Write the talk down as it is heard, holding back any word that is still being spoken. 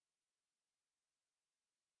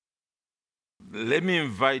Let me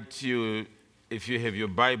invite you, if you have your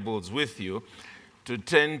Bibles with you, to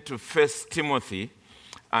turn to 1 Timothy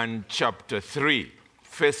and chapter 3.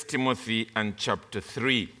 1 Timothy and chapter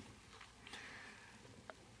 3.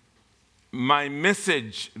 My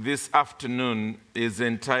message this afternoon is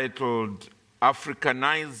entitled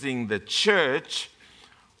Africanizing the Church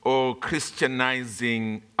or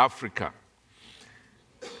Christianizing Africa.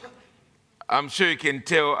 I'm sure you can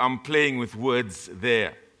tell I'm playing with words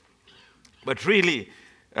there. But really,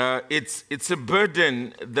 it's a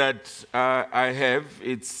burden that I have.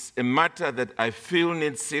 It's a matter that I feel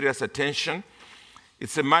needs serious attention.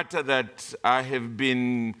 It's a matter that I have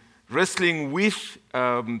been wrestling with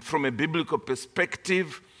from a biblical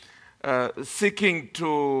perspective, seeking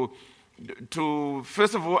to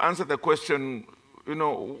first of all answer the question,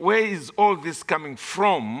 where is all this coming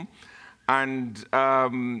from, and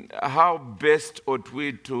how best ought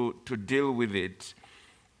we to deal with it.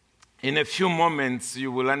 In a few moments,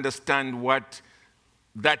 you will understand what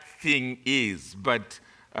that thing is, but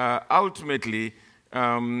ultimately,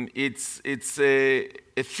 it's a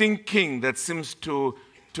thinking that seems to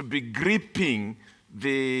be gripping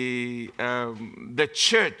the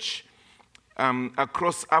church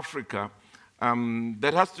across Africa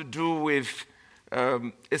that has to do with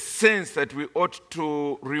a sense that we ought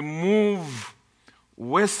to remove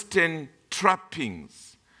Western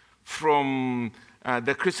trappings from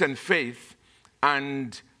the Christian faith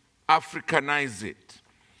and Africanize it.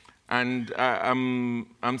 And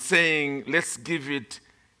I'm saying let's give it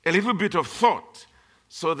a little bit of thought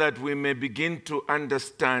so that we may begin to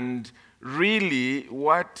understand really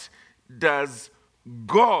what does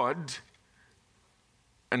God,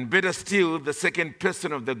 and better still, the second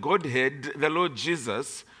person of the Godhead, the Lord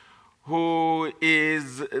Jesus, who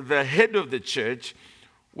is the head of the church,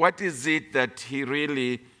 what is it that he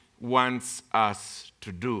really wants us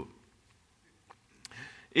to do?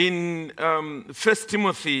 In 1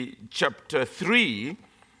 Timothy chapter 3,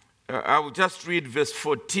 I will just read verse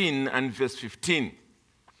 14 and verse 15.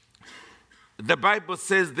 The Bible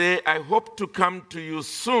says there, I hope to come to you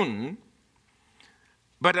soon,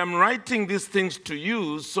 but I'm writing these things to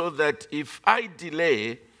you so that if I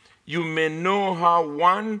delay, you may know how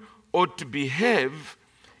one ought to behave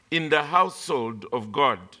in the household of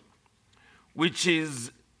God, which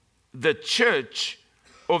is the church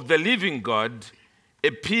of the living God,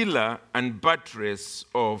 a pillar and buttress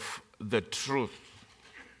of the truth.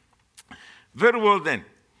 Very well then,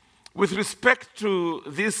 with respect to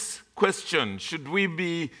this question, should we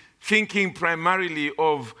be thinking primarily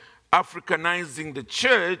of Africanizing the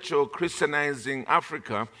church or Christianizing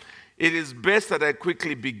Africa? It is best that I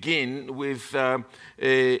quickly begin with a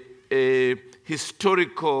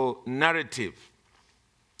historical narrative.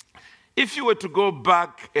 If you were to go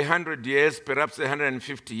back 100 years, perhaps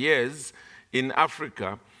 150 years in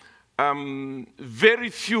Africa, very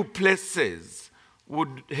few places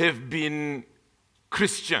would have been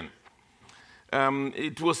Christian.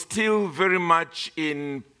 It was still very much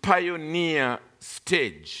in pioneer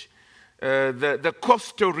stage. The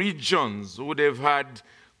coastal regions would have had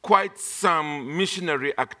quite some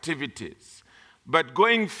missionary activities. But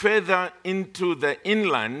going further into the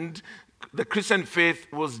inland, the Christian faith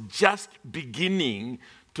was just beginning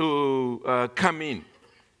to come in.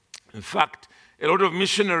 In fact, a lot of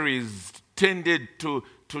missionaries tended to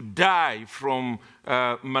die from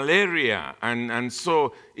malaria, and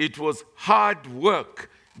so it was hard work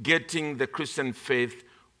getting the Christian faith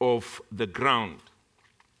off the ground.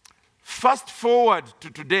 Fast forward to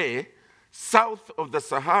today, south of the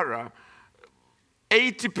Sahara,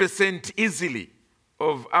 80% easily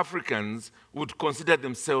of Africans would consider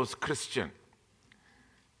themselves Christian.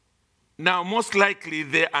 Now, most likely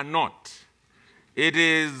they are not. It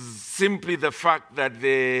is simply the fact that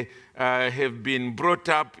they have been brought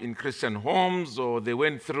up in Christian homes, or they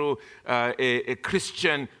went through a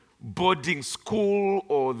Christian boarding school,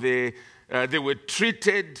 or they were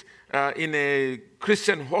treated in a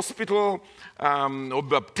Christian hospital, or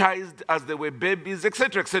baptized as they were babies,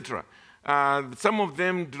 etc., etc. Some of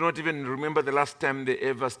them do not even remember the last time they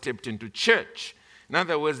ever stepped into church. In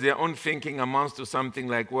other words, their own thinking amounts to something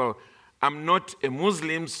like, well, I'm not a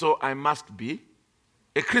Muslim, so I must be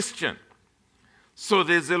a Christian. So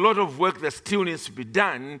there's a lot of work that still needs to be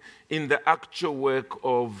done in the actual work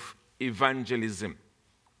of evangelism.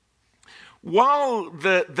 While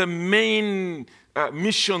the main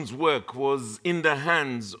missions work was in the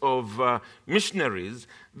hands of missionaries,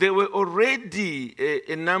 there were already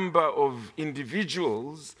a number of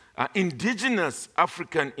individuals, indigenous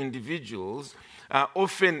African individuals,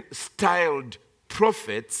 often styled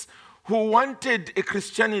prophets, who wanted a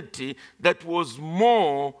Christianity that was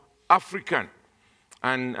more African.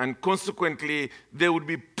 And consequently, there would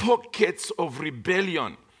be pockets of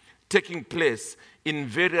rebellion taking place in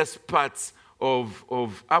various parts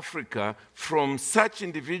of Africa from such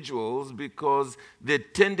individuals because they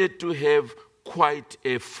tended to have quite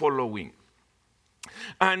a following.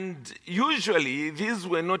 And usually, these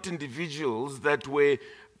were not individuals that were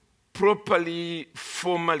properly,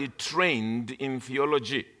 formally trained in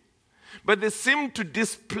theology. But they seemed to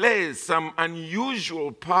display some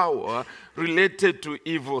unusual power related to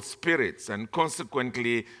evil spirits, and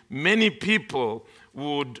consequently, many people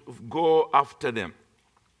would go after them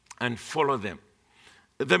and follow them.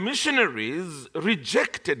 The missionaries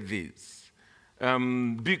rejected these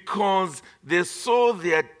because they saw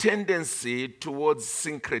their tendency towards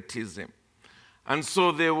syncretism. And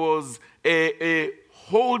so there was a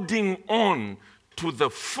holding on to the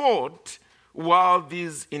fort while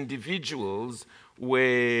these individuals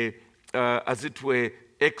were, as it were,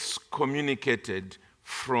 excommunicated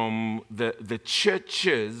from the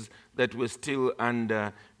churches that were still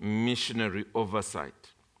under missionary oversight.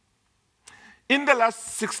 In the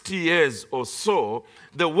last 60 years or so,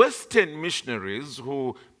 the Western missionaries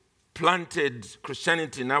who planted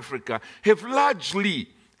Christianity in Africa have largely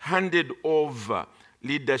handed over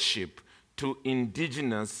leadership to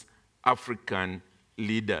indigenous African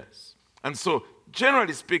leaders. And so,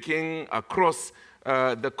 generally speaking, across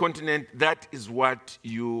the continent, that is what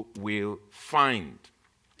you will find.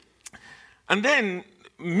 And then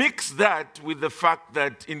mix that with the fact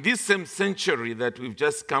that in this same century that we've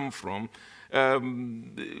just come from,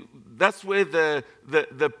 that's where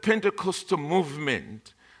the Pentecostal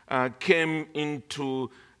movement came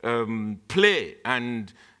into play,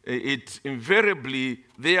 and it invariably,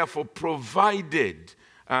 therefore, provided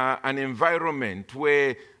an environment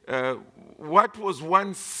where what was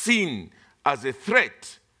once seen as a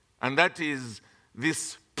threat, and that is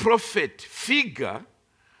this prophet figure,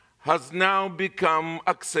 has now become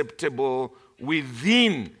acceptable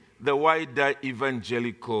within the wider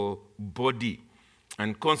evangelical body.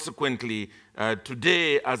 And consequently,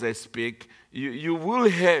 today, as I speak, you will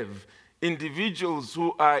have individuals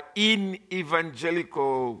who are in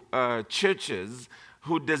evangelical churches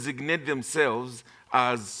who designate themselves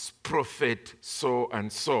as prophet so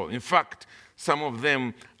and so. In fact, some of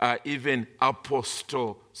them are even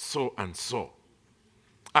apostle so and so.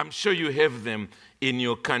 I'm sure you have them in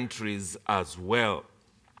your countries as well.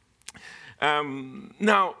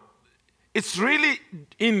 Now, it's really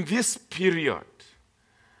in this period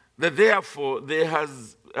that therefore there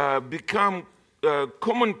has become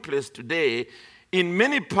commonplace today in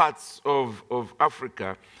many parts of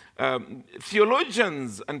Africa,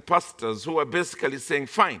 theologians and pastors who are basically saying,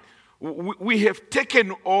 fine, we have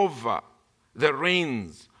taken over the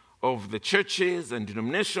reins of the churches and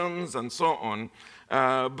denominations and so on,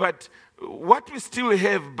 but what we still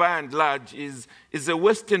have by and large is a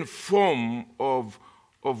Western form of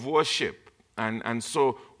worship. And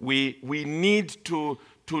so we need to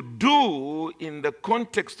do in the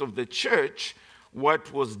context of the church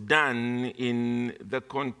what was done in the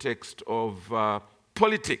context of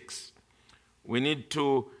politics. We need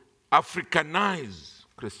to Africanize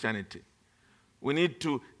Christianity. We need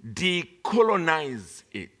to decolonize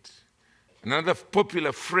it. Another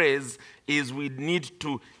popular phrase is we need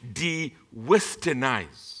to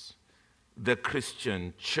de-Westernize the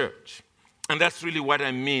Christian church. And that's really what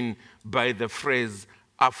I mean by the phrase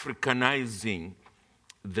Africanizing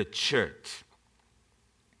the church.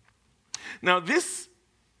 Now, this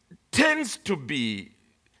tends to be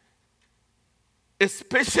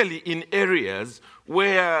especially in areas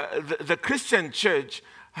where the Christian church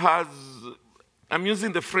has, I'm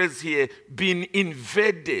using the phrase here, been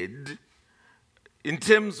invaded in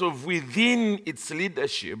terms of within its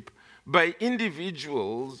leadership by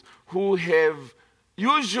individuals who have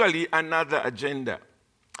usually another agenda.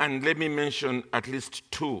 And let me mention at least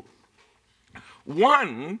two.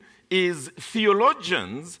 One is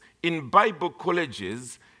theologians in Bible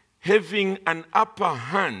colleges having an upper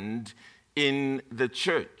hand in the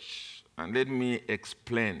church. And let me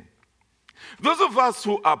explain. Those of us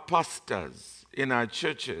who are pastors in our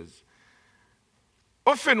churches,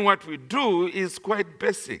 often what we do is quite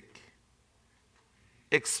basic.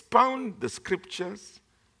 Expound the scriptures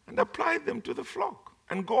and apply them to the flock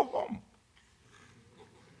and go home.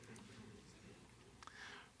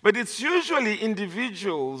 But it's usually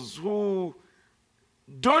individuals who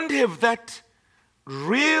don't have that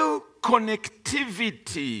real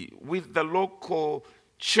connectivity with the local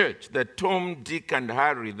church, the Tom, Dick, and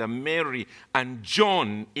Harry, the Mary and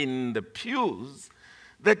John in the pews,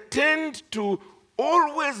 that tend to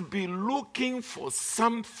always be looking for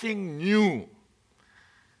something new,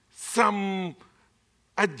 some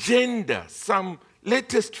agenda, some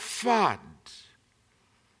latest fad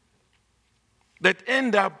that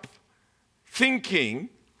end up thinking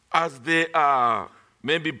as they are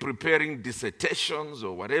maybe preparing dissertations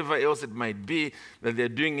or whatever else it might be that they're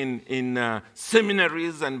doing in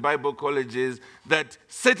seminaries and Bible colleges, that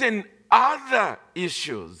certain other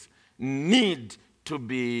issues need to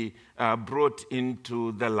be brought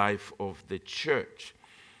into the life of the church.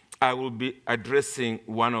 I will be addressing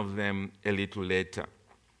one of them a little later.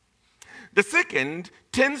 The second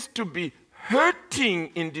tends to be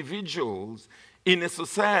hurting individuals in a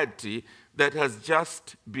society that has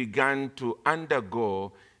just begun to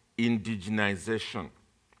undergo indigenization.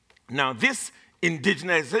 Now, this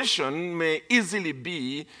indigenization may easily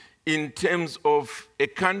be in terms of a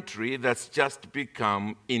country that's just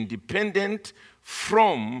become independent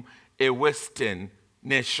from a Western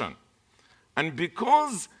nation. And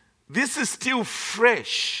because this is still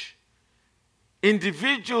fresh,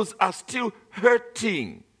 individuals are still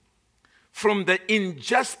hurting from the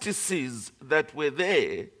injustices that were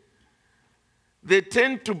there. They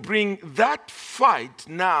tend to bring that fight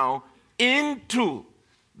now into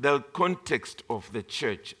the context of the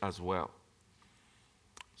church as well.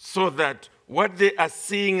 So that what they are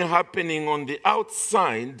seeing happening on the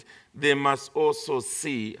outside, they must also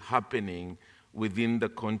see happening within the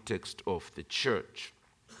context of the church.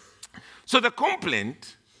 So the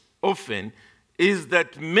complaint often is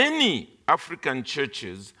that many African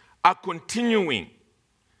churches are continuing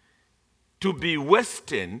to be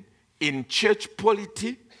Western in church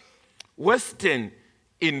polity, Western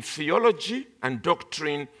in theology and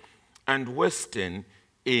doctrine, and Western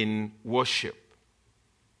in worship.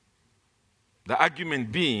 The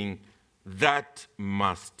argument being that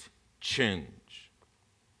must change.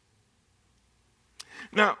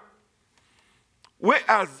 Now,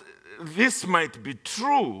 whereas this might be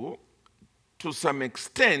true to some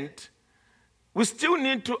extent, we still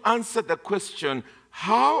need to answer the question,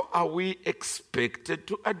 how are we expected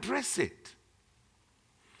to address it?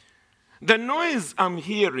 The noise I'm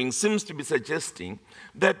hearing seems to be suggesting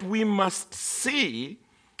that we must see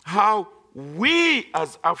how we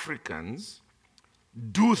as Africans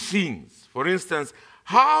do things. For instance,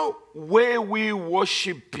 how were we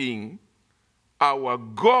worshiping our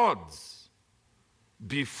gods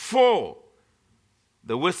before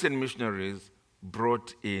the Western missionaries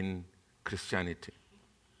brought in Christianity?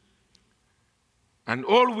 And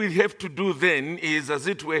all we have to do then is, as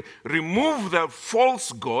it were, remove the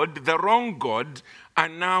false god, the wrong god,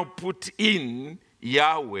 and now put in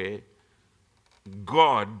Yahweh,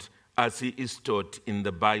 God, as he is taught in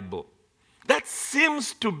the Bible. That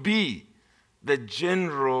seems to be the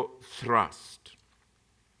general thrust.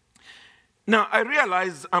 Now, I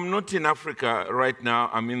realize I'm not in Africa right now,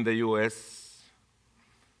 I'm in the US.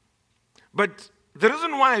 But the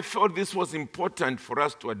reason why I felt this was important for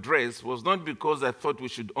us to address was not because I thought we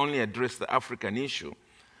should only address the African issue,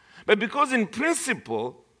 but because in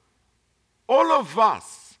principle, all of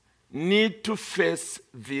us need to face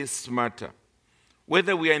this matter.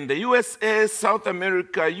 Whether we are in the USA, South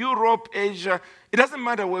America, Europe, Asia, it doesn't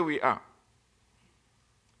matter where we are.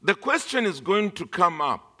 The question is going to come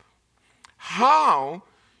up. How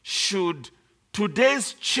should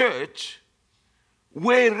today's church,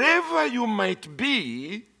 wherever you might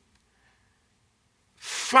be,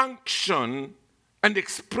 function and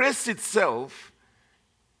express itself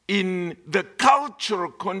in the cultural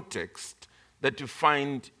context that you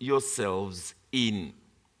find yourselves in?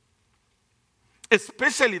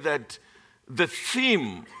 Especially that the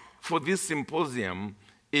theme for this symposium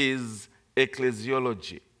is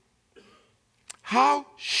ecclesiology. How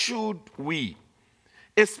should we,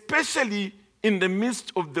 especially in the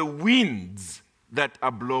midst of the winds that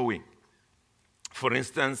are blowing? For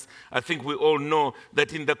instance, I think we all know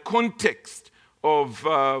that in the context of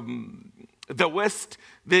the West,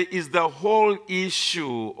 there is the whole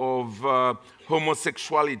issue of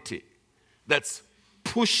homosexuality that's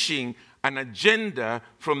pushing an agenda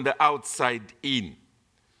from the outside in.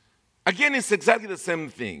 Again, it's exactly the same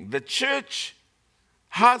thing. The church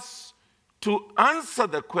has to answer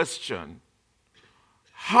the question,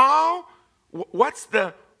 what's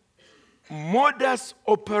the modus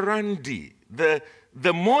operandi, the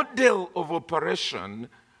model of operation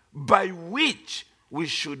by which we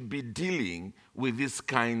should be dealing with these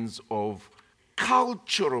kinds of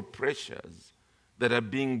cultural pressures that are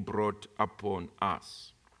being brought upon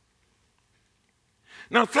us.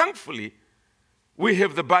 Now, thankfully, we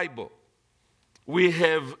have the Bible. We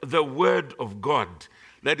have the Word of God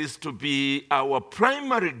that is to be our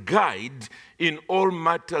primary guide in all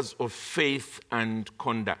matters of faith and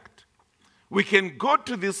conduct. we can go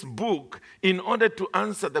to this book in order to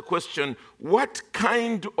answer the question, what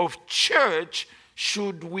kind of church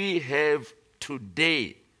should we have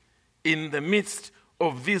today in the midst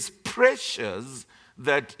of these pressures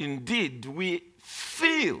that indeed we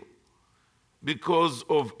feel because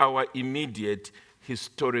of our immediate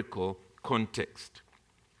historical context?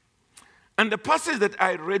 And the passage that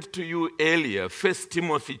I read to you earlier, 1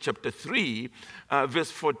 Timothy chapter 3,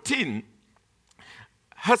 verse 14,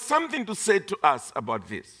 has something to say to us about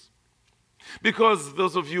this. Because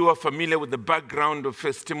those of you who are familiar with the background of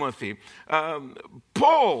 1 Timothy,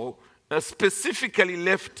 Paul specifically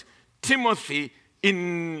left Timothy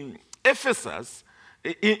in Ephesus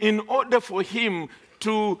in order for him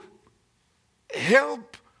to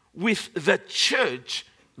help with the church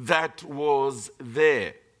that was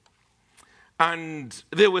there. And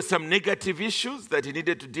there were some negative issues that he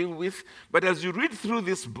needed to deal with. But as you read through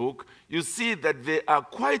this book, you see that there are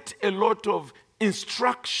quite a lot of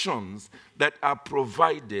instructions that are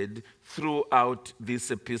provided throughout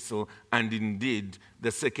this epistle, and indeed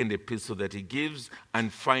the second epistle that he gives,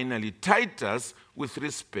 and finally Titus with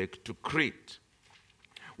respect to Crete.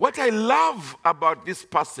 What I love about this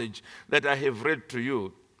passage that I have read to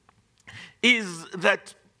you is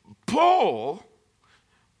that Paul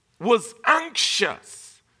was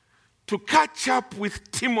anxious to catch up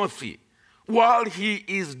with Timothy while he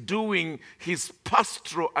is doing his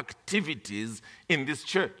pastoral activities in this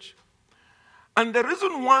church. And the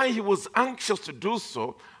reason why he was anxious to do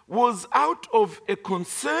so was out of a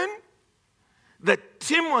concern that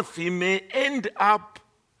Timothy may end up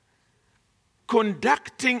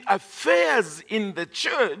conducting affairs in the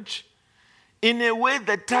church in a way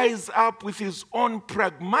that ties up with his own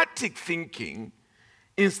pragmatic thinking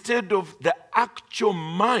instead of the actual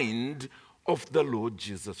mind of the Lord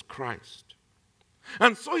Jesus Christ.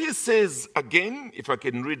 And so he says again, if I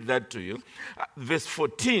can read that to you, verse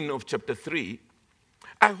 14 of chapter 3,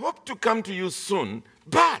 I hope to come to you soon,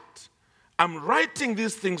 but I'm writing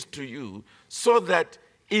these things to you so that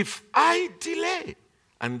if I delay,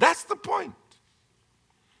 and that's the point,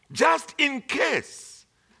 just in case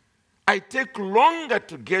I take longer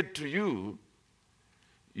to get to you,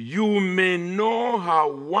 you may know how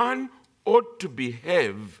one ought to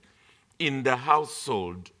behave in the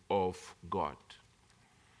household of God.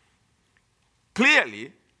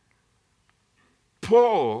 Clearly,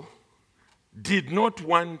 Paul did not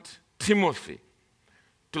want Timothy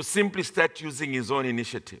to simply start using his own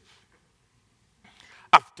initiative.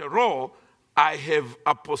 After all, I have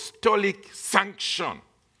apostolic sanction.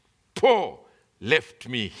 Paul left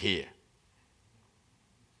me here.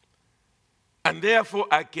 And therefore,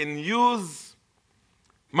 I can use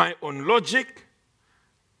my own logic,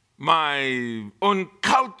 my own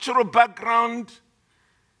cultural background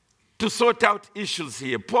to sort out issues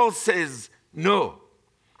here. Paul says, no.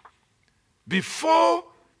 Before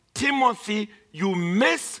Timothy, you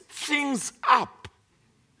mess things up.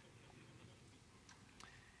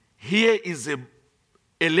 Here is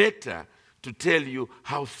a letter to tell you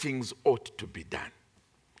how things ought to be done.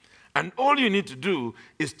 And all you need to do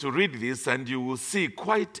is to read this, and you will see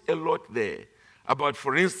quite a lot there about,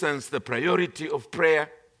 for instance, the priority of prayer,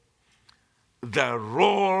 the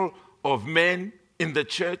role of men in the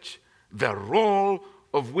church, the role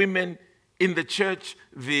of women in the church,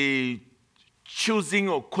 the choosing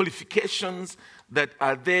or qualifications that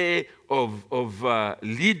are there of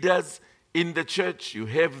leaders in the church. You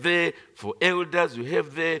have there for elders, you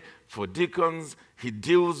have there for deacons. He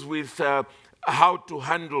deals with how to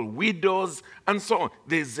handle widows, and so on.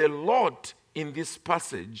 There's a lot in this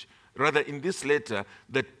passage, rather in this letter,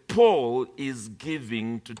 that Paul is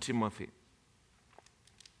giving to Timothy.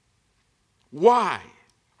 Why?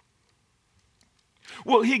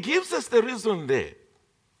 Well, he gives us the reason there.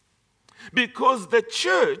 Because the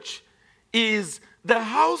church is the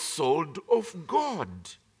household of God.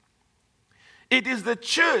 It is the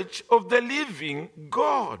church of the living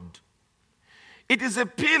God. It is a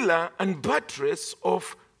pillar and buttress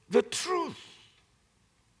of the truth.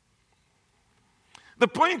 The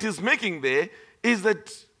point he's making there is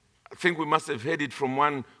that, I think we must have heard it from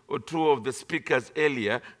one or two of the speakers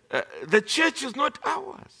earlier, the church is not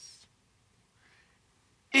ours.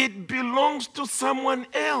 It belongs to someone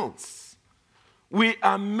else. We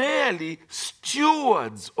are merely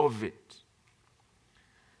stewards of it.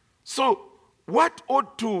 So, what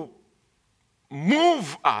ought to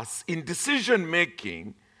move us in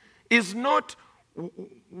decision-making is not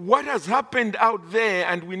what has happened out there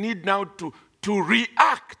and we need now to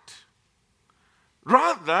react.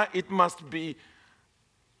 Rather, it must be,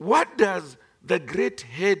 what does the great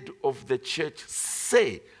head of the church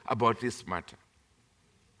say about this matter?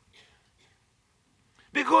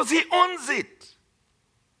 because he owns it.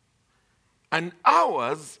 And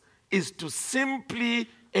ours is to simply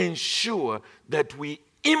ensure that we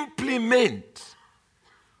implement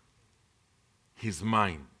his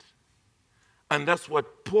mind. And that's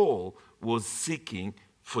what Paul was seeking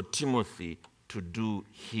for Timothy to do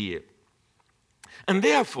here. And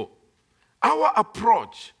therefore, our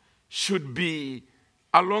approach should be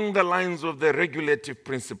along the lines of the regulative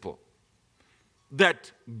principle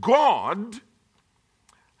that God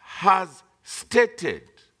has stated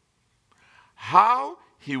how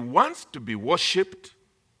he wants to be worshipped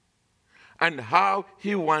and how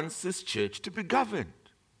he wants his church to be governed.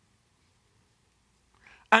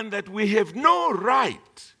 And that we have no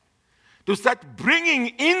right to start bringing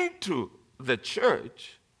into the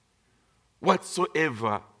church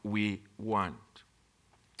whatsoever we want,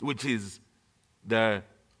 which is the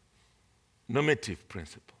normative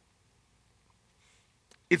principle.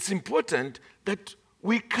 It's important that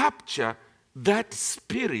we capture that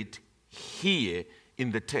spirit here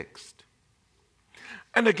in the text.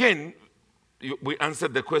 And again, we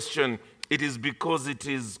answered the question, it is because it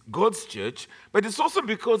is God's church, but it's also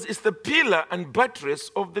because it's the pillar and buttress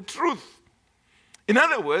of the truth. In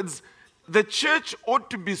other words, the church ought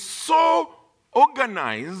to be so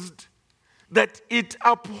organized that it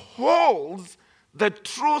upholds the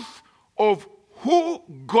truth of who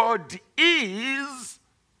God is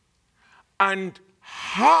and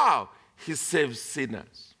how he saves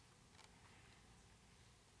sinners.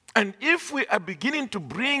 And if we are beginning to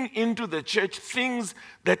bring into the church things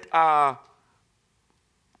that are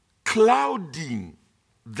clouding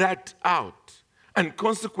that out, and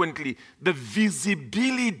consequently the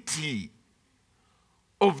visibility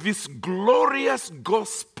of this glorious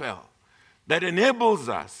gospel that enables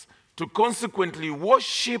us to consequently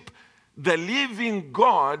worship the living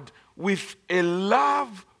God with a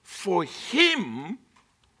love for him,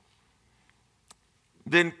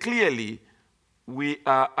 then clearly we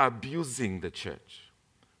are abusing the church.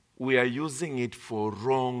 We are using it for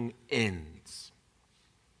wrong ends.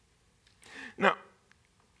 Now,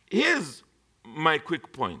 here's my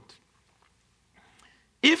quick point.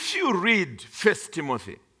 If you read 1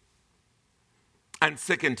 Timothy and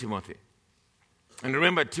 2 Timothy, and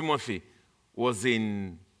remember Timothy was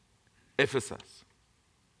in Ephesus,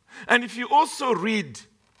 and if you also read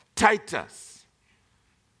Titus,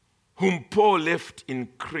 whom Paul left in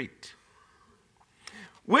Crete,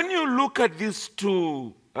 when you look at these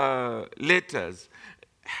two letters,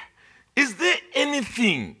 is there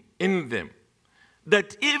anything in them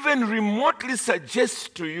that even remotely suggests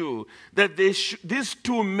to you that these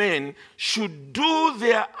two men should do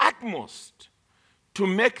their utmost to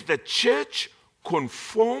make the church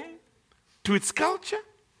conform to its culture?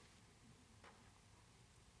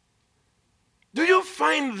 Do you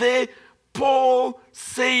find there Paul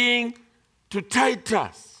saying to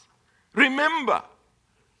Titus, remember,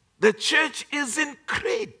 the church is in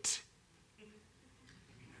Crete.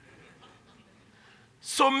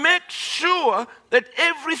 So make sure that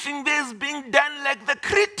everything there is being done like the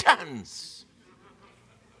Cretans.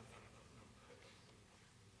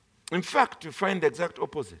 In fact, you find the exact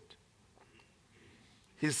opposite.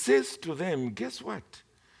 He says to them, guess what?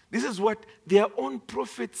 This is what their own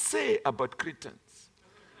prophets say about Cretans.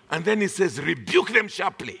 And then he says, rebuke them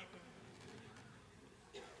sharply.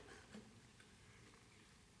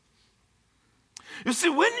 You see,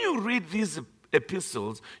 when you read these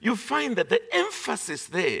epistles, you find that the emphasis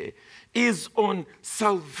there is on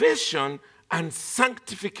salvation and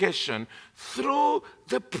sanctification through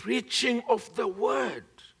the preaching of the word.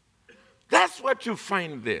 That's what you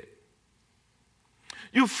find there.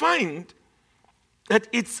 You find that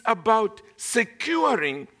it's about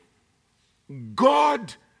securing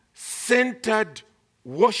God-centered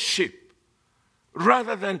worship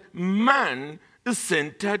rather than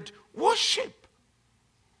man-centered worship.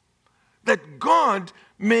 That God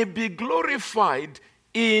may be glorified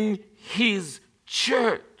in his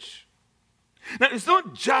church. Now, it's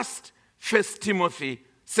not just 1 Timothy,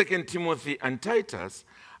 2 Timothy, and Titus.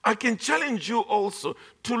 I can challenge you also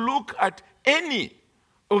to look at any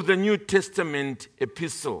of the New Testament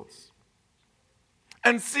epistles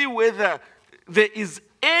and see whether there is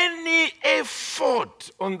any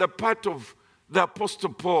effort on the part of the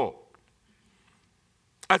Apostle Paul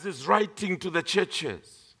as he's writing to the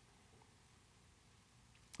churches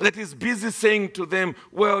that is busy saying to them,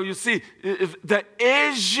 well, you see, if the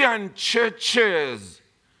Asian churches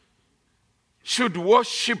should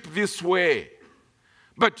worship this way,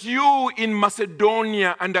 but you in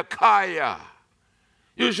Macedonia and Achaia,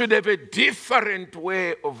 you should have a different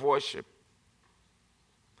way of worship.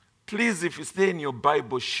 Please, if it's there in your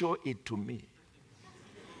Bible, show it to me.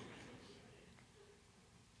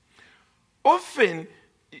 often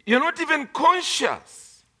you're not even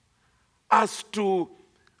conscious as to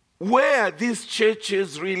where these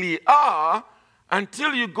churches really are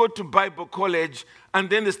until you go to Bible college and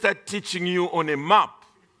then they start teaching you on a map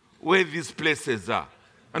where these places are.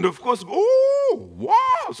 And of course, oh,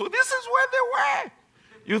 wow, so this is where they were.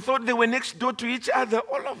 You thought they were next door to each other,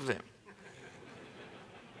 all of them.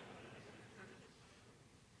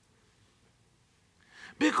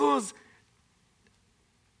 Because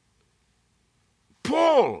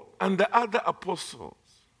Paul and the other apostles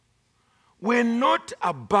were not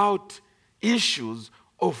about issues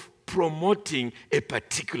of promoting a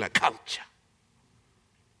particular culture.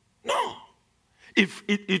 No. If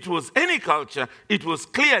it was any culture, it was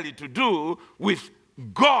clearly to do with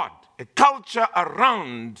God, a culture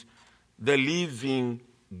around the living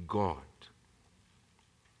God.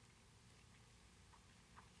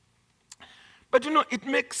 But it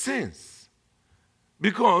makes sense.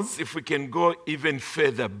 Because if we can go even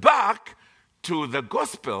further back to the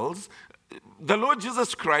Gospels, the Lord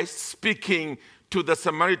Jesus Christ, speaking to the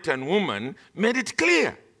Samaritan woman, made it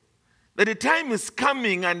clear that the time is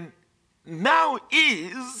coming and now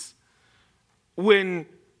is when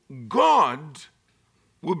God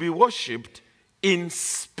will be worshipped in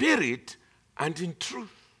spirit and in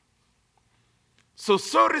truth. So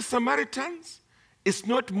sorry, Samaritans, it's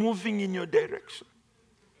not moving in your direction.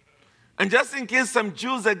 And just in case some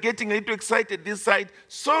Jews are getting a little excited this side,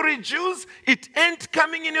 sorry, Jews, it ain't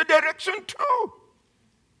coming in your direction too.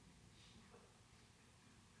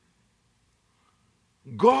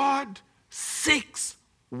 God seeks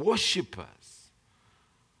worshippers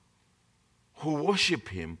who worship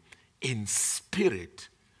him in spirit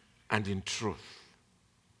and in truth.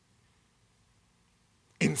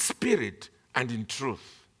 In spirit and in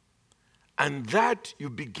truth. And that you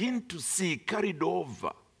begin to see carried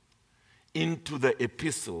over into the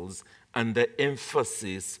epistles and the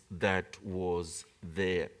emphasis that was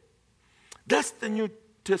there. That's the New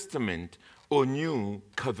Testament or New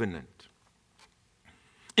Covenant.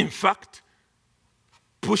 In fact,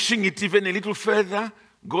 pushing it even a little further,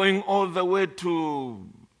 going all the way to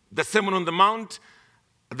the Sermon on the Mount,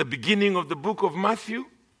 at the beginning of the book of Matthew,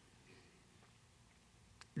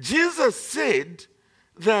 Jesus said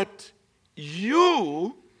that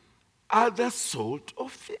you are the salt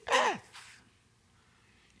of the earth.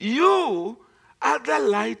 You are the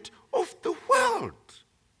light of the world.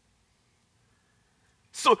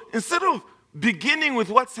 So instead of beginning with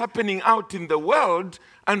what's happening out in the world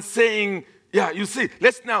and saying, yeah, you see,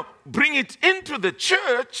 let's now bring it into the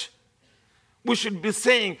church, we should be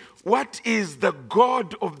saying, what is the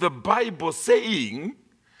God of the Bible saying?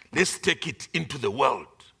 Let's take it into the world.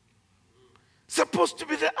 Supposed to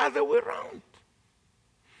be the other way around.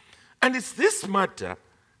 And it's this matter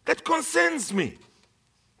that concerns me.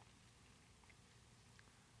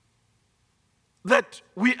 That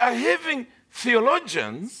we are having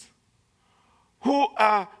theologians who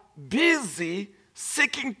are busy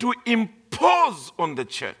seeking to impose on the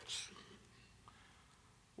church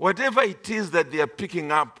whatever it is that they are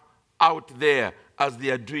picking up out there as they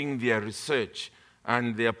are doing their research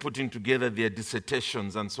and they are putting together their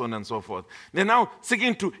dissertations and so on and so forth. They're now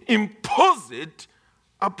seeking to impose it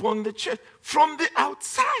upon the church from the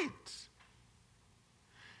outside.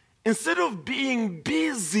 Instead of being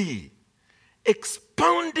busy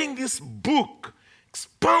expounding this book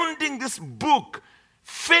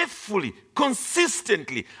faithfully,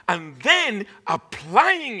 consistently, and then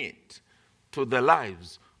applying it to the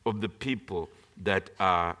lives of the people that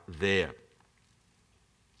are there.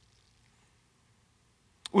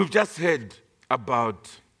 We've just heard about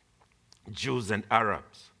Jews and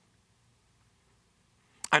Arabs.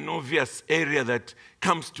 An obvious area that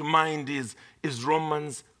comes to mind is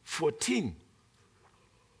Romans 14,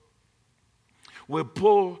 where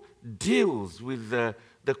Paul deals with the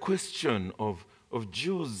question of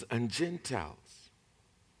Jews and Gentiles.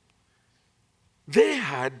 They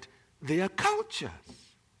had their cultures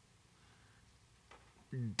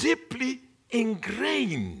deeply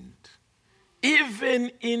ingrained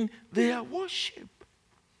even in their worship.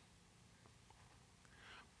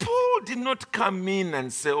 Paul did not come in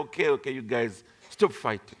and say, okay, you guys, stop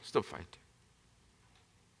fighting.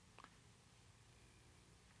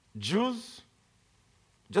 Jews,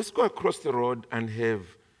 just go across the road and have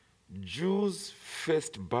Jews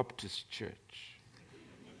First Baptist Church.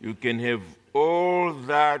 You can have all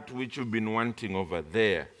that which you've been wanting over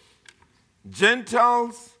there.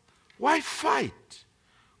 Gentiles, why fight?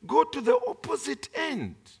 Go to the opposite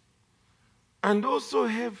end and also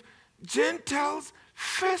have Gentiles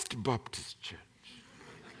First Baptist Church.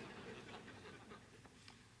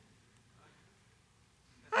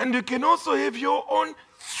 And you can also have your own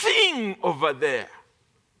thing over there.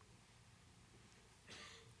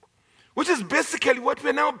 Which is basically what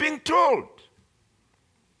we're now being told.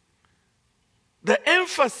 The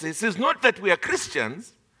emphasis is not that we are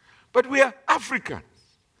Christians, but we are Africans.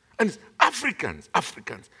 And it's Africans.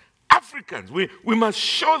 We must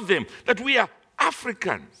show them that we are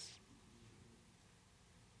Africans.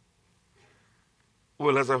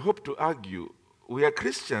 Well, as I hope to argue, we are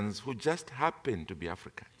Christians who just happen to be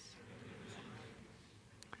Africans.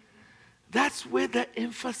 That's where the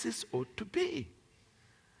emphasis ought to be.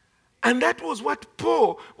 And that was what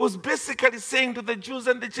Paul was basically saying to the Jews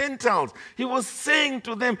and the Gentiles. He was saying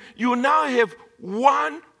to them, you now have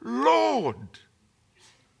one Lord.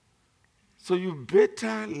 So you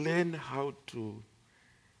better learn how to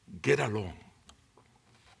get along.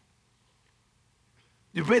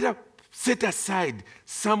 You better set aside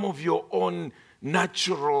some of your own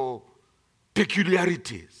natural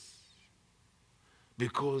peculiarities,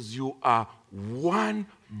 because you are one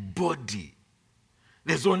body.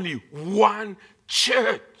 There's only one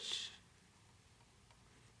church,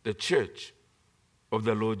 the church of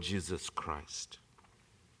the Lord Jesus Christ.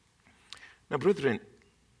 Now, brethren,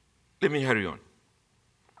 let me hurry on.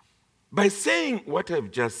 By saying what I've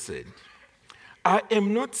just said, I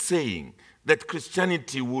am not saying that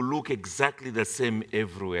Christianity will look exactly the same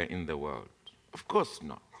everywhere in the world. Of course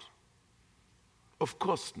not. Of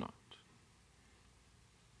course not.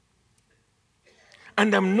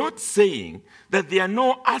 And I'm not saying that there are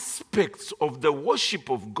no aspects of the worship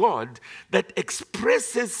of God that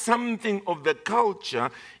expresses something of the culture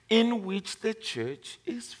in which the church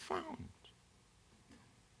is found.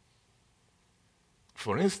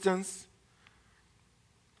 For instance,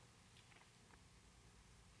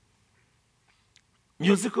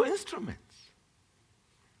 musical instruments.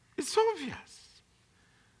 It's obvious.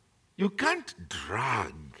 You can't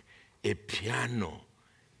drag a piano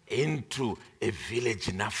into a village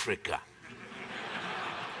in Africa.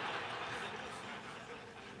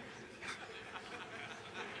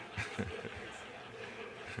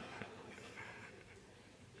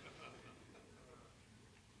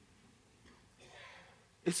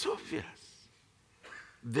 It's obvious.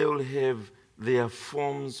 They will have their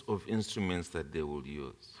forms of instruments that they will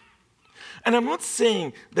use. And I'm not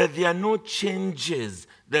saying that there are no changes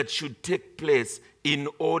that should take place in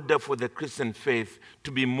order for the Christian faith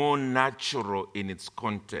to be more natural in its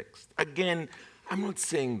context. Again, I'm not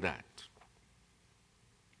saying that.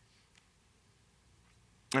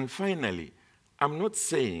 And finally, I'm not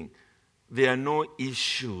saying there are no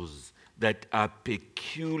issues that are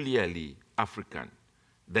peculiarly African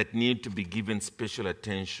that need to be given special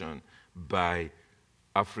attention by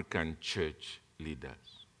African church leaders.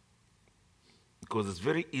 Because it's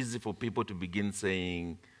very easy for people to begin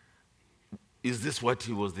saying, is this what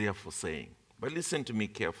he was there for saying? But listen to me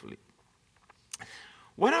carefully.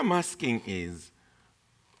 What I'm asking is,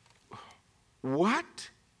 what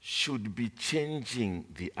should be changing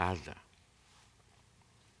the other?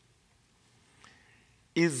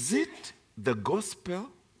 Is it the gospel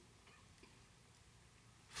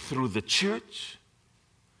through the church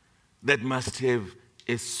that must have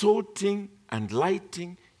a sorting and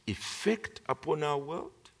lighting effect upon our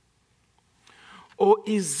world? Or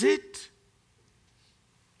is it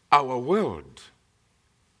our world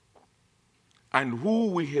and who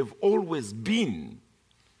we have always been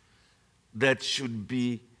that should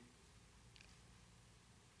be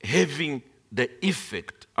having the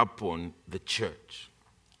effect upon the church?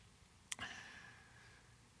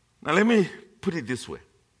 Now, let me put it this way.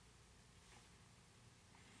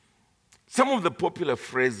 Some of the popular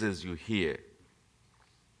phrases you hear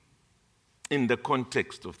in the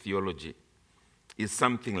context of theology is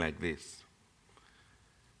something like this.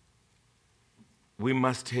 We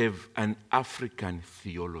must have an African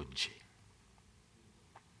theology.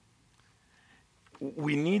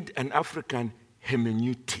 We need an African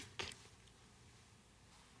hermeneutic.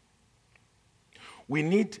 We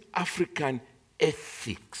need African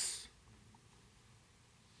ethics.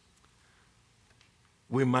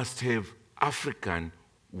 We must have African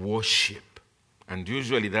worship. And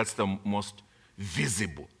usually that's the most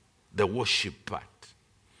visible, the worship part.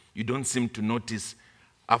 You don't seem to notice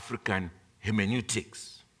African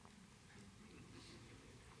hermeneutics.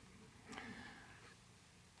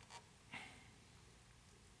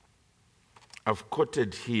 I've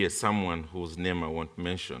quoted here someone whose name I won't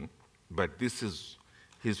mention, but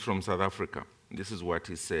he's from South Africa. This is what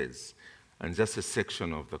he says, and just a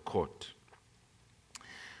section of the quote.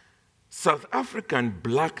 South African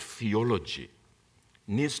black theology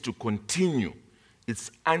needs to continue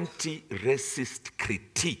its anti-racist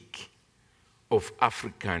critique of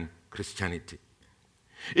African Christianity.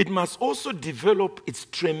 It must also develop its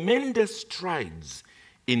tremendous strides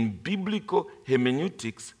in biblical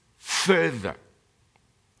hermeneutics further.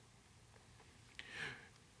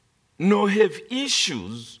 Nor have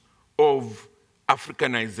issues of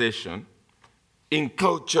Africanization,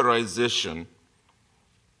 enculturization,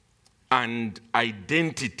 and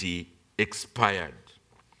identity expired.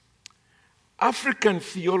 African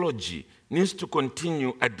theology needs to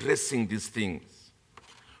continue addressing these things.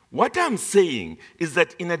 What I'm saying is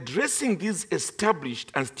that in addressing these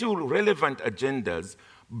established and still relevant agendas,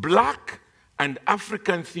 Black and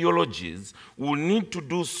African theologies will need to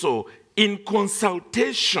do so in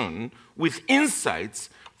consultation with insights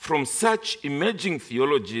from such emerging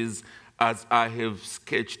theologies as I have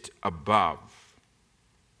sketched above.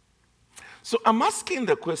 So I'm asking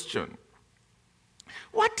the question,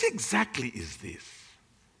 what exactly is this?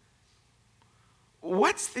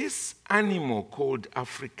 What's this animal called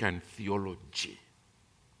African theology?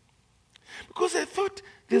 Because I thought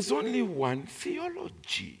there's only one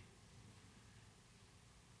theology,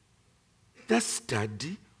 the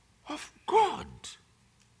study of God.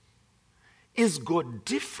 Is God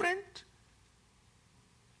different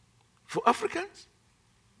for Africans?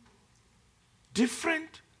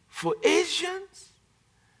 Different for Asians?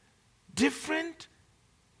 Different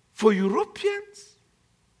for Europeans?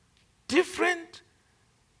 Different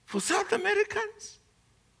for South Americans?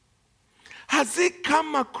 Has it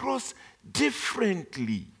come across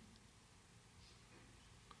differently?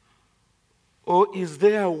 Or is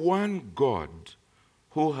there one God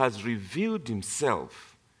who has revealed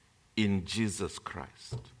himself in Jesus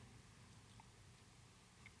Christ?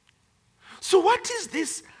 So what is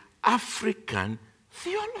this African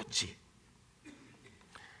theology?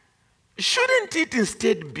 Shouldn't it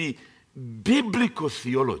instead be biblical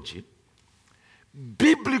theology,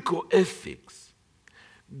 biblical ethics,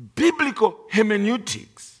 biblical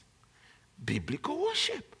hermeneutics, biblical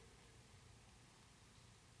worship?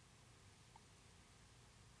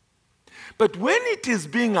 But when it is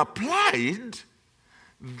being applied,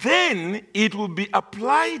 then it will be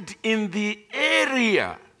applied in the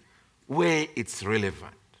area where it's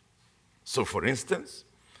relevant. So for instance,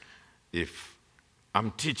 if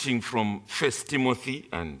I'm teaching from 1 Timothy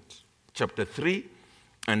and chapter 3,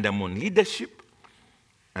 and I'm on leadership,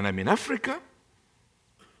 and I'm in Africa,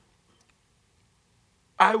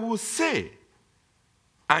 I will say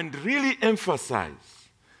and really emphasize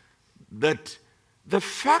that the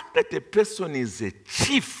fact that a person is a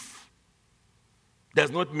chief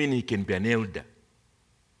does not mean he can be an elder.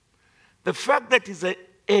 The fact that he's a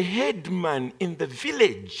headman in the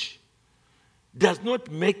village does not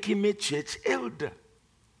make him a church elder.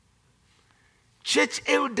 Church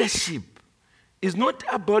eldership is not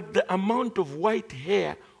about the amount of white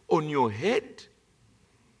hair on your head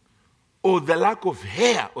or the lack of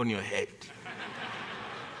hair on your head.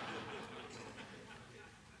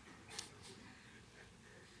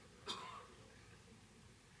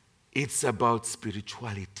 It's about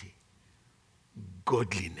spirituality,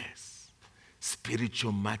 godliness,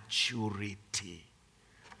 spiritual maturity.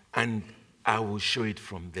 And I will show it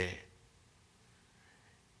from there.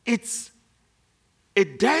 It's a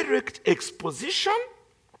direct exposition.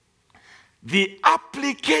 The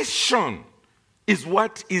application is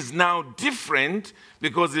what is now different,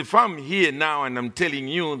 because if I'm here now and I'm telling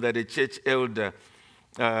you that a church elder,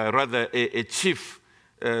 a chief,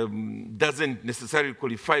 doesn't necessarily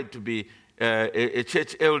qualify to be a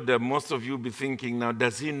church elder, most of you will be thinking, now,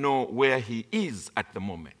 does he know where he is at the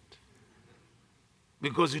moment?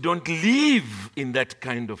 Because you don't live in that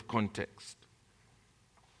kind of context.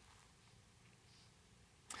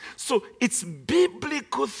 So it's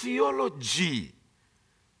biblical theology,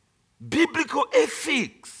 biblical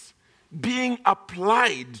ethics being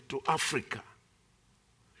applied to Africa.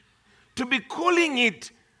 To be calling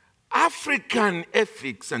it African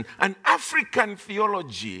ethics and African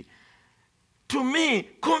theology, to me,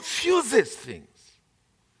 confuses things.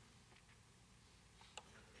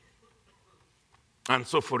 And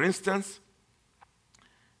so, for instance,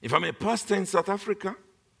 if I'm a pastor in South Africa,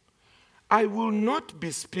 I will not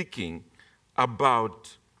be speaking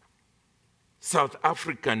about South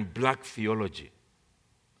African black theology.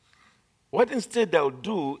 What instead I'll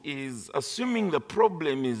do is, assuming the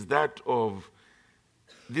problem is that of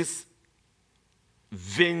this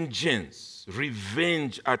vengeance,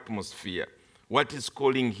 revenge atmosphere, what is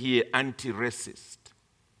calling here anti-racist.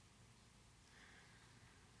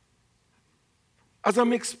 As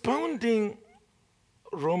I'm expounding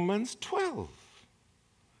Romans 12,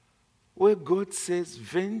 where God says,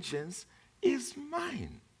 vengeance is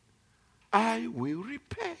mine, I will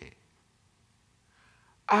repay.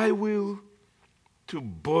 I will, to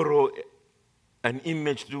borrow an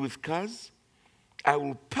image to do with cars, I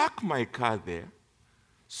will park my car there,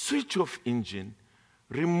 switch off engine,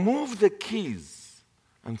 remove the keys,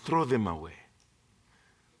 and throw them away.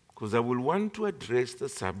 Because I will want to address the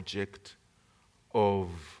subject of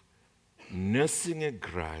nursing a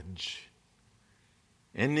grudge,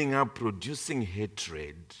 ending up producing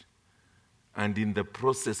hatred, and in the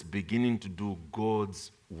process beginning to do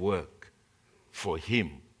God's work for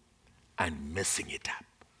him and messing it up.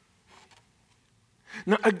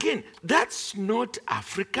 Now again, that's not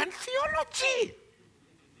African theology.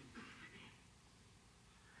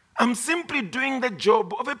 I'm simply doing the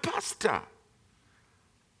job of a pastor.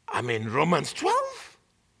 I'm in Romans 12.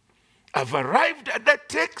 I've arrived at that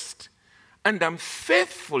text, and I'm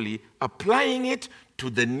faithfully applying it to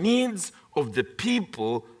the needs of the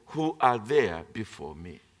people who are there before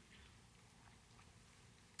me.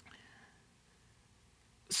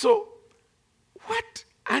 So, what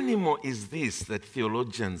animal is this that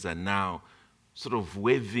theologians are now sort of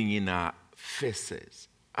waving in our faces?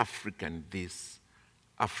 African this,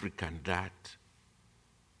 African that.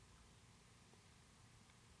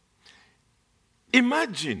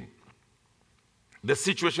 Imagine the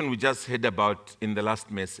situation we just heard about in the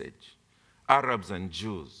last message, Arabs and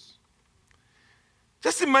Jews.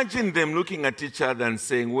 Just imagine them looking at each other and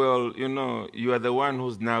saying, well, you know, you are the one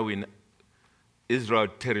who's now in Israel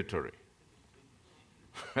territory.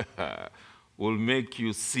 We'll make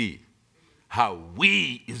you see how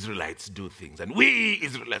we Israelites do things, and we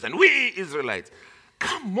Israelites, and we Israelites.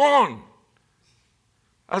 Come on.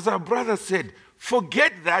 As our brother said,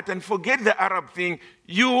 forget that and forget the Arab thing.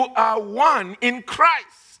 You are one in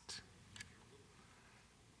Christ.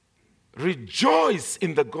 Rejoice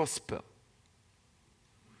in the gospel.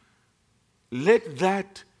 Let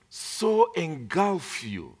that so engulf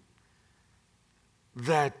you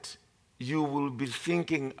that you will be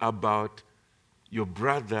thinking about your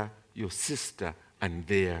brother, your sister, and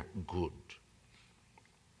their good.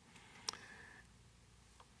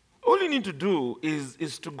 All you need to do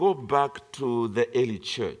is to go back to the early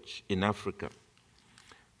church in Africa.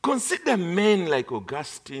 Consider men like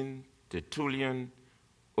Augustine, Tertullian,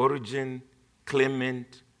 Origen,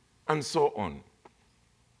 Clement, and so on.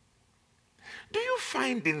 Do you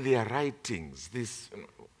find in their writings this,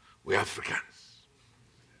 we're Africans?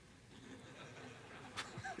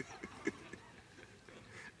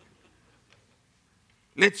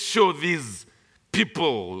 Let's show these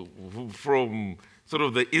people from sort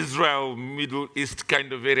of the Israel, Middle East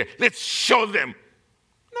kind of area. Let's show them.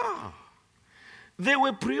 No. They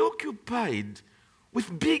were preoccupied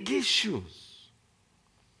with big issues.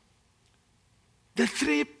 The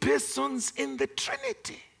three persons in the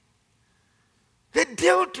Trinity. They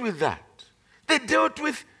dealt with that. They dealt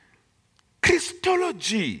with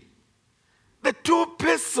Christology. The two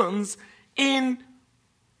persons in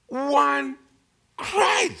one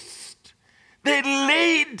Christ. They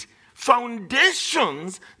laid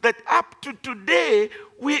foundations that up to today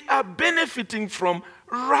we are benefiting from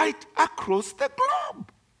right across the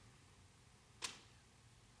globe.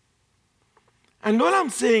 And all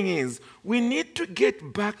I'm saying is we need to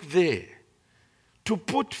get back there to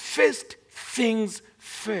put first things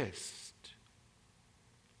first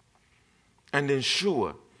and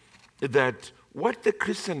ensure that what the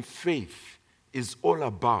Christian faith is all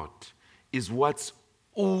about is what's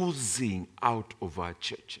oozing out of our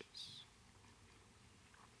churches.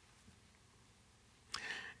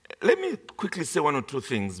 Let me quickly say one or two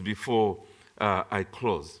things before I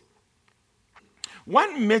close.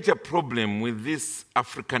 One major problem with this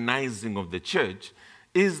Africanizing of the church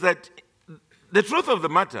is that the truth of the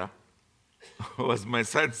matter, or as my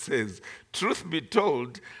son says, truth be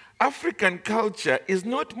told, African culture is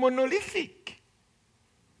not monolithic.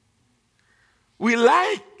 We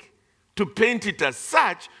like to paint it as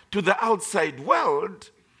such to the outside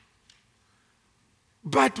world,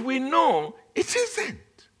 but we know it isn't.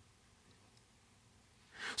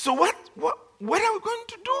 So what are we going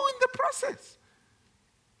to do in the process?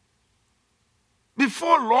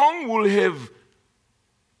 Before long, we'll have,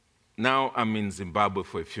 now I'm in Zimbabwe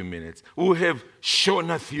for a few minutes, we'll have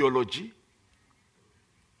Shona theology,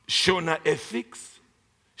 Shona ethics,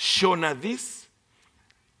 Shona this,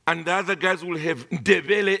 and the other guys will have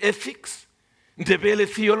Mbewe ethics, Mbewe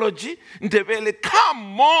theology, Mbewe,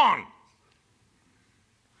 come on!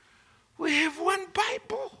 We have one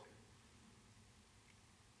Bible.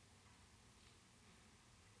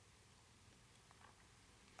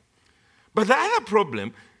 But the other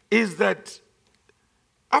problem is that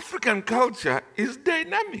African culture is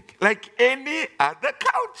dynamic, like any other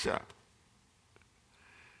culture.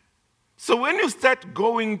 So when you start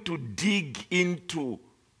going to dig into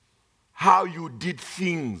how you did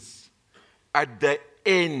things at the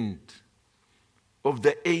end of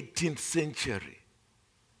the 18th century,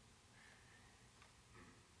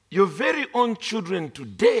 your very own children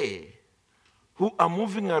today who are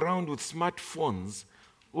moving around with smartphones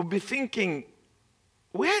will be thinking,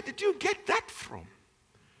 where did you get that from?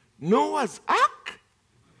 Noah's Ark?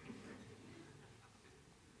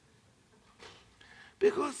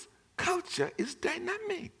 Because culture is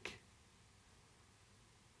dynamic.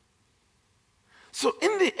 So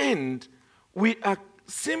in the end, we are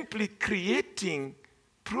simply creating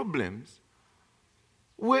problems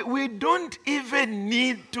where we don't even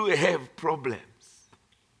need to have problems.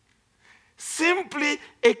 Simply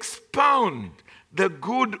expound the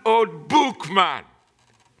good old book, man.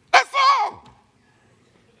 That's all.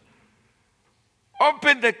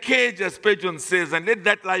 Open the cage, as Spurgeon says, and let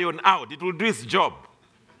that lion out. It will do its job.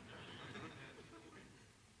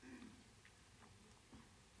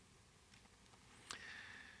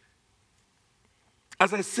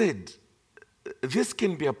 As I said, this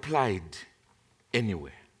can be applied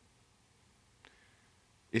anywhere.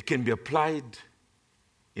 It can be applied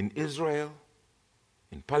in Israel,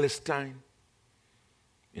 in Palestine,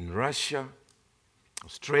 in Russia,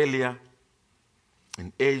 Australia,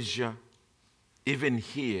 in Asia, even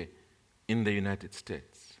here in the United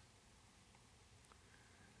States.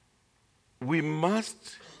 We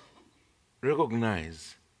must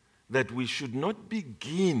recognize that we should not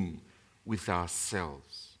begin with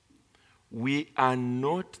ourselves. We are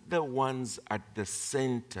not the ones at the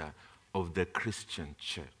center of the Christian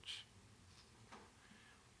church.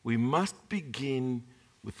 We must begin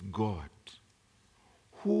with God,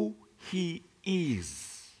 who He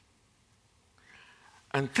is.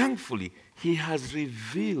 And thankfully, He has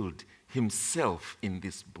revealed Himself in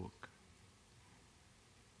this book.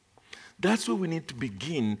 That's where we need to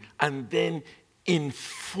begin and then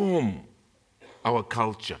inform our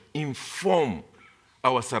culture, inform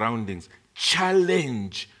our surroundings,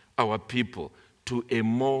 challenge our people to a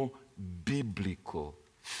more biblical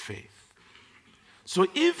faith. So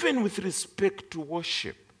even with respect to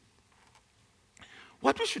worship,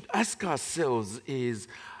 what we should ask ourselves is,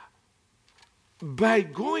 by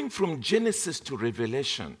going from Genesis to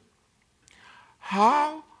Revelation,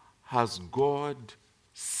 how has God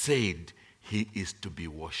said He is to be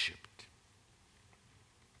worshipped?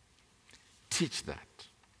 Teach that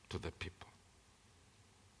to the people.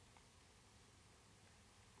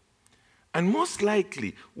 And most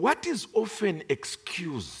likely, what is often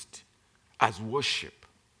excused as worship,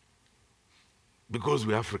 because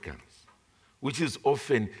we're Africans, which is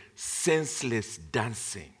often senseless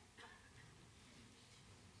dancing,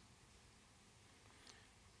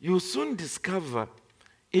 you'll soon discover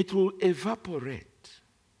it will evaporate.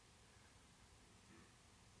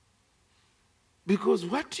 Because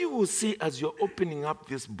what you will see as you're opening up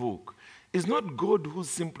this book is not God who's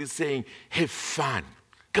simply saying, have fun.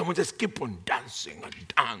 Come on, just keep on dancing and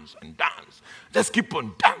dance and dance. Just keep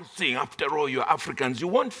on dancing. After all, you're Africans. You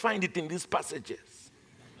won't find it in these passages.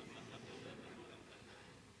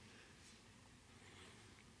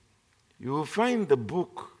 You will find the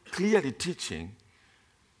book clearly teaching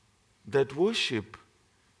that worship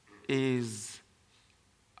is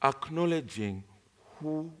acknowledging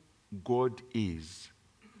who God is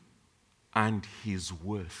and His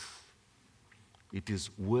worth. It is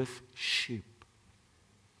worship.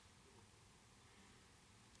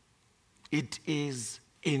 It is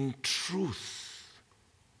in truth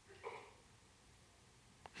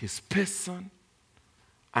His person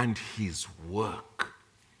and His work.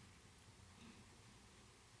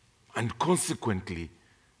 And consequently,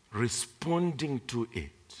 responding to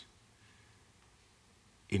it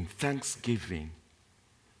in thanksgiving,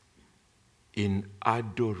 in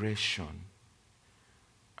adoration,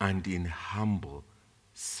 and in humble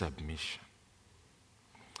submission.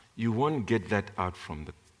 You won't get that out from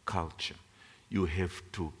the culture. You have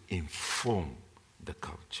to inform the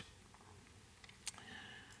culture.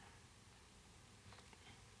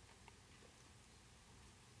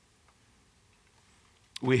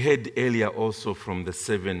 We heard earlier also from the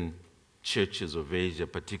 7 churches of Asia,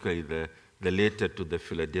 particularly the letter to the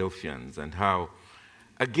Philadelphians, and how,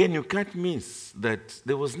 again, you can't miss that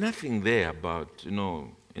there was nothing there about,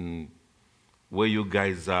 in where you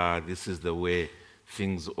guys are, this is the way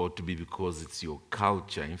things ought to be because it's your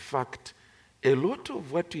culture. In fact, a lot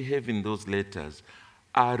of what we have in those letters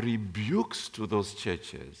are rebukes to those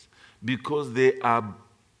churches because they are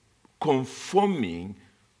conforming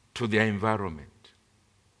to their environment.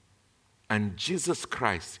 And Jesus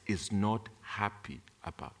Christ is not happy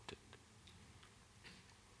about it.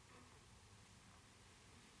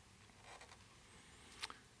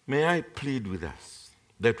 may I plead with us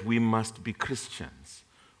that we must be Christians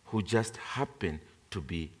who just happen to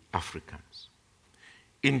be Africans.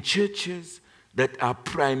 In churches that are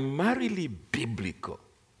primarily biblical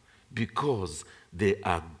because they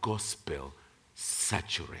are gospel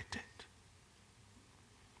saturated.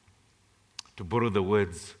 To borrow the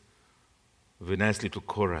words of a nice little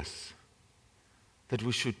chorus, that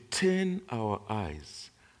we should turn our eyes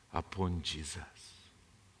upon Jesus.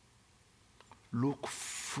 Look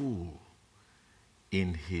full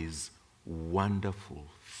in his wonderful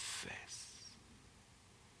face.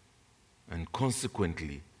 And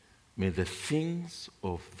consequently, may the things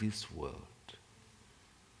of this world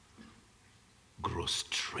grow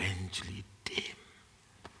strangely dim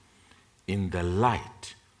in the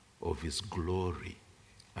light of his glory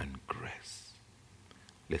and grace.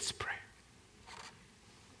 Let's pray.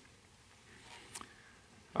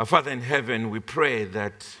 Our Father in heaven, we pray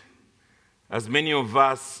that as many of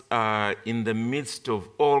us are in the midst of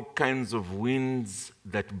all kinds of winds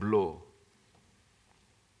that blow,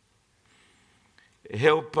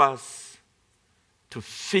 help us to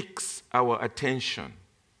fix our attention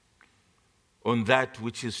on that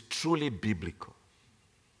which is truly biblical,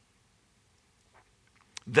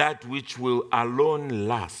 that which will alone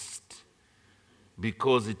last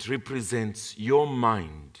because it represents your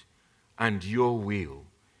mind and your will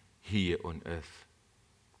here on earth.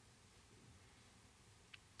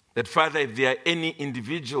 That, Father, if there are any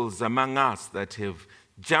individuals among us that have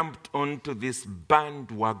jumped onto this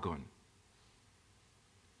bandwagon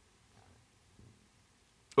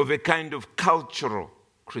of a kind of cultural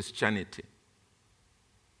Christianity,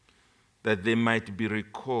 that they might be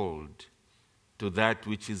recalled to that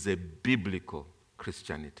which is a biblical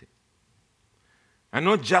Christianity. And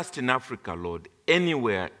not just in Africa, Lord,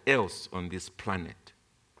 anywhere else on this planet.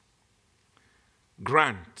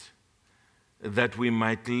 Grant that we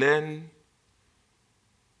might learn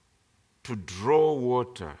to draw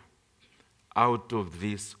water out of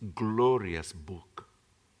this glorious book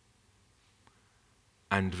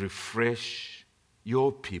and refresh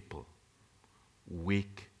your people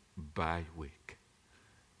week by week.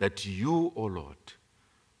 That you, O Lord,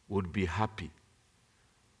 would be happy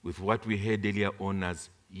with what we heard earlier on as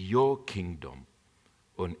your kingdom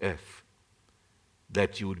on earth.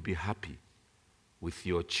 That you would be happy with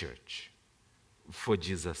your church. For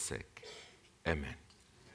Jesus' sake, amen.